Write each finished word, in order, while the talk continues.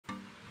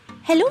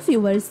Hello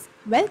viewers,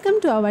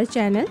 welcome to our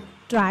channel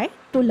Try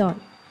to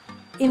Learn.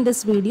 In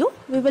this video,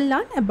 we will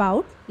learn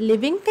about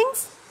living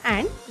things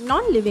and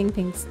non-living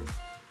things.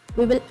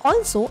 We will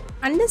also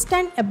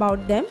understand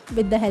about them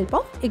with the help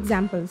of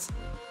examples.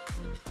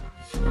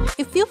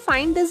 If you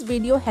find this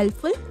video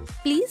helpful,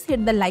 please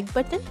hit the like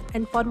button,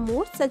 and for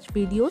more such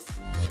videos,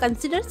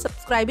 consider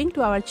subscribing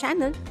to our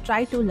channel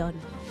Try to Learn.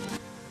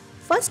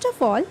 First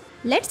of all,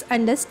 let's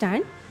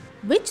understand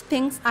which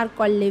things are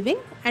called living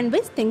and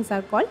which things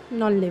are called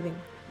non-living.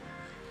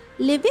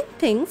 Living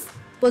things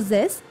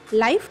possess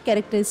life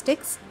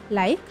characteristics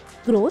like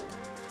growth,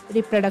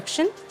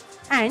 reproduction,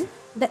 and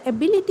the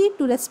ability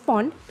to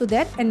respond to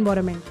their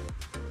environment,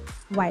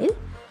 while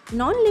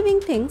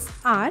non-living things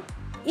are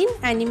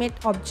inanimate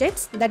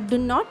objects that do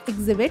not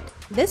exhibit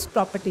these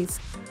properties.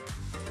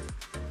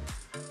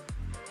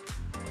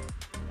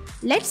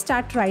 Let's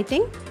start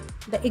writing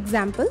the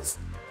examples.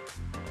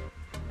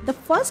 The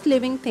first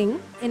living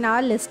thing in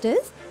our list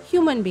is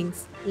human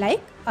beings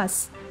like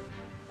us.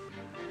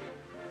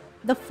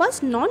 The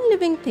first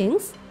non-living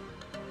things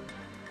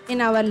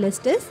in our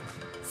list is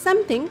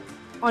something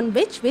on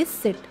which we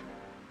sit.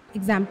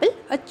 Example,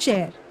 a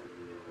chair.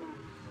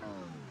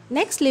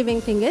 Next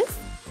living thing is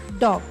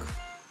dog.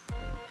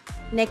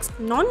 Next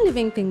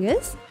non-living thing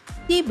is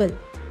table.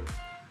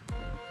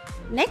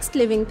 Next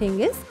living thing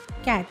is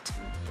cat.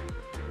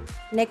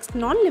 Next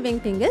non-living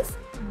thing is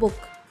book.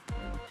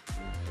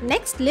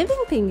 Next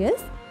living thing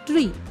is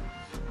tree.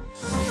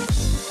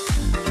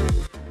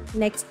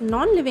 Next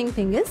non-living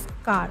thing is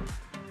car.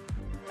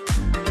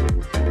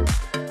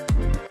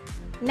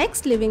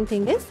 Next living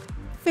thing is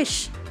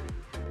fish.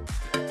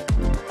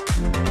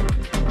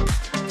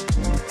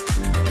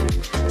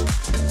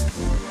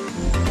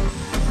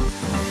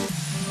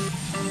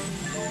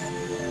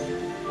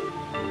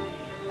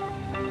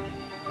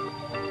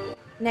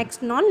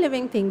 Next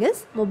non-living thing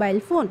is mobile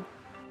phone.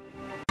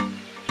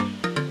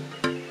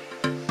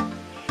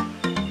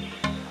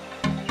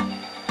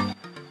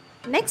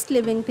 Next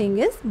living thing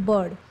is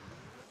bird.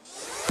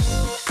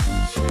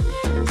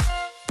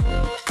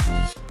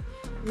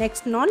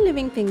 Next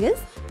non-living thing is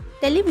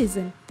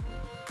television.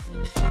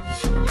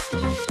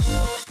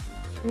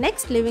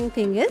 Next living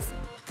thing is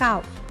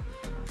cow.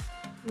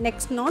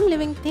 Next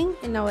non-living thing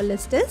in our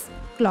list is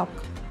clock.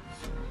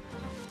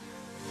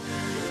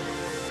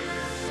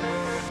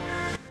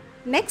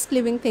 Next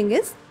living thing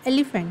is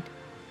elephant.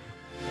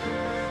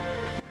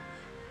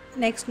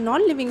 Next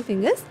non-living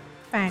thing is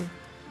fan.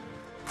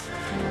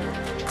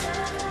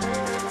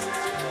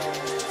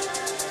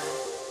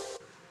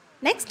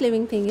 Next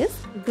living thing is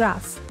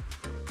grass.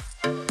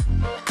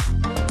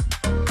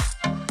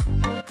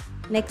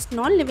 Next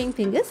non-living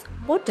thing is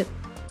bottle.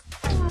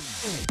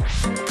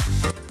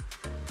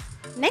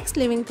 Next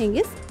living thing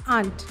is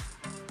ant.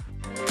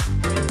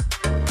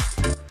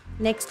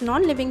 Next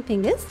non-living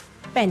thing is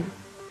pen.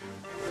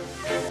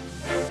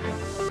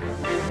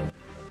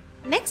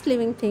 Next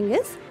living thing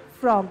is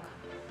frog.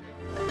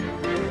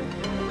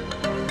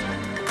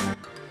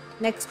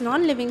 Next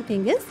non-living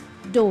thing is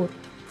door.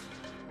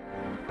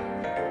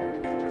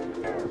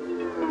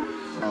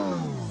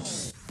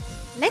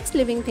 Next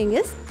living thing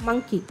is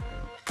monkey.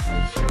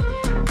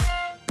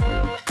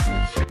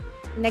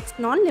 Next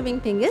non-living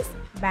thing is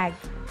bag.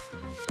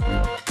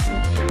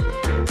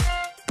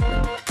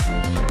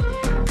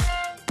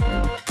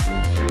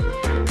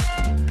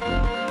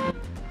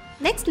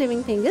 Next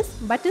living thing is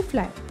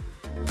butterfly.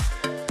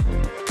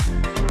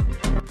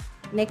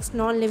 Next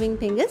non-living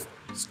thing is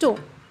stone.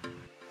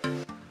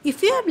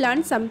 If you have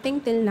learned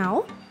something till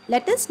now,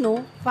 let us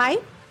know 5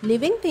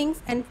 living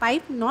things and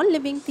 5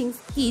 non-living things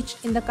each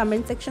in the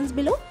comment sections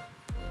below.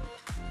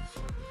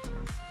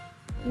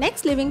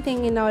 Next living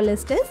thing in our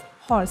list is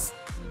horse.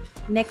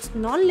 Next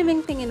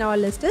non-living thing in our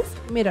list is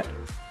mirror.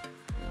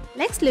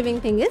 Next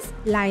living thing is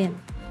lion.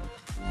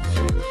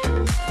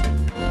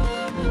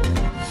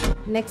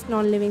 Next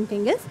non-living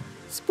thing is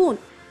spoon.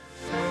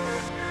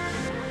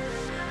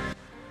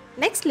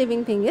 Next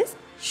living thing is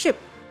ship.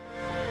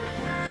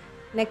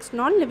 Next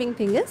non-living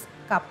thing is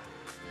cup.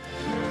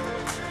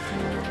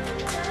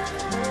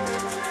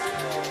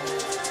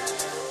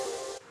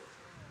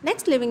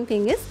 Next living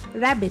thing is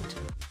rabbit.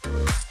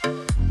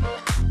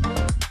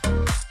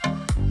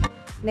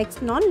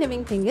 Next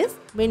non-living thing is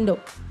window.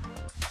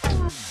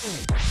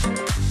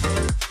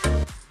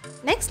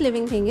 Next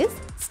living thing is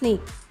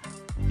snake.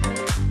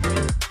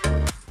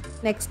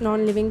 Next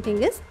non-living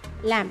thing is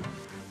lamb.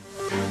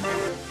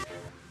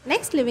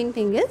 Next living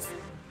thing is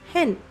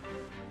hen.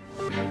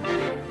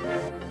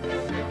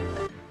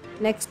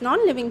 Next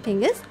non-living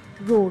thing is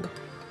road.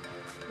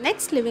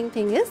 Next living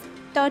thing is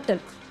turtle.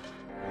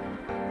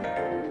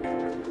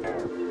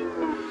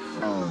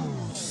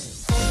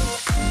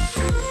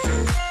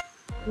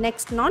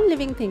 Next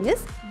non-living thing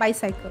is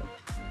bicycle.